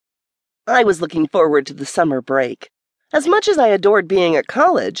I was looking forward to the summer break. As much as I adored being at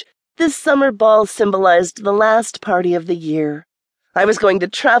college, this summer ball symbolized the last party of the year. I was going to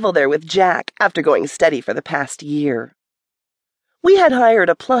travel there with Jack after going steady for the past year. We had hired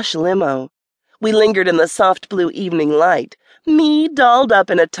a plush limo. We lingered in the soft blue evening light, me dolled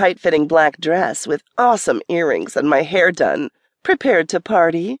up in a tight-fitting black dress with awesome earrings and my hair done, prepared to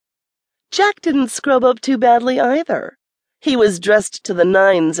party. Jack didn't scrub up too badly either. He was dressed to the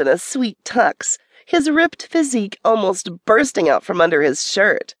nines in a sweet tux, his ripped physique almost bursting out from under his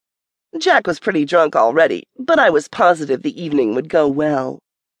shirt. Jack was pretty drunk already, but I was positive the evening would go well.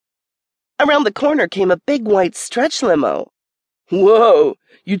 Around the corner came a big white stretch limo. "Whoa,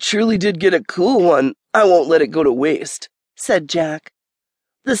 you truly did get a cool one. I won't let it go to waste," said Jack.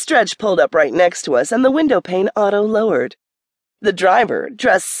 The stretch pulled up right next to us, and the window pane auto-lowered. The driver,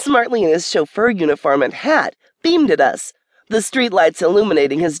 dressed smartly in his chauffeur uniform and hat, beamed at us, the streetlights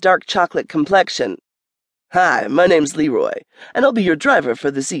illuminating his dark chocolate complexion. "Hi, my name's Leroy, and I'll be your driver for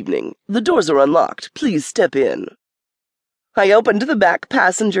this evening. The doors are unlocked. Please step in." I opened the back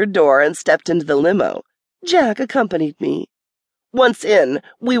passenger door and stepped into the limo. Jack accompanied me. Once in,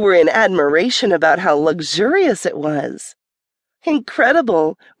 we were in admiration about how luxurious it was.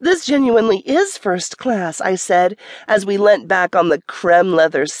 "Incredible! This genuinely is first class," I said, as we leant back on the creme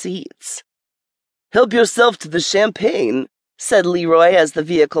leather seats. "Help yourself to the champagne," said Leroy as the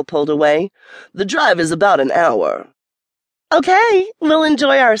vehicle pulled away. "The drive is about an hour." "Okay, we'll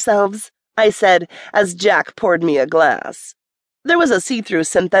enjoy ourselves," I said as Jack poured me a glass. There was a see-through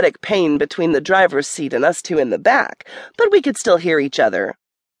synthetic pane between the driver's seat and us two in the back, but we could still hear each other.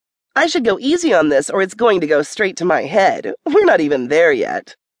 I should go easy on this or it's going to go straight to my head. We're not even there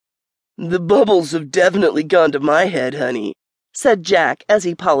yet. "The bubbles have definitely gone to my head, honey," said Jack as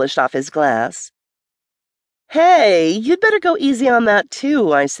he polished off his glass. "Hey, you'd better go easy on that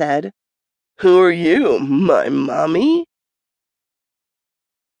too," I said. "Who are you, my mommy?"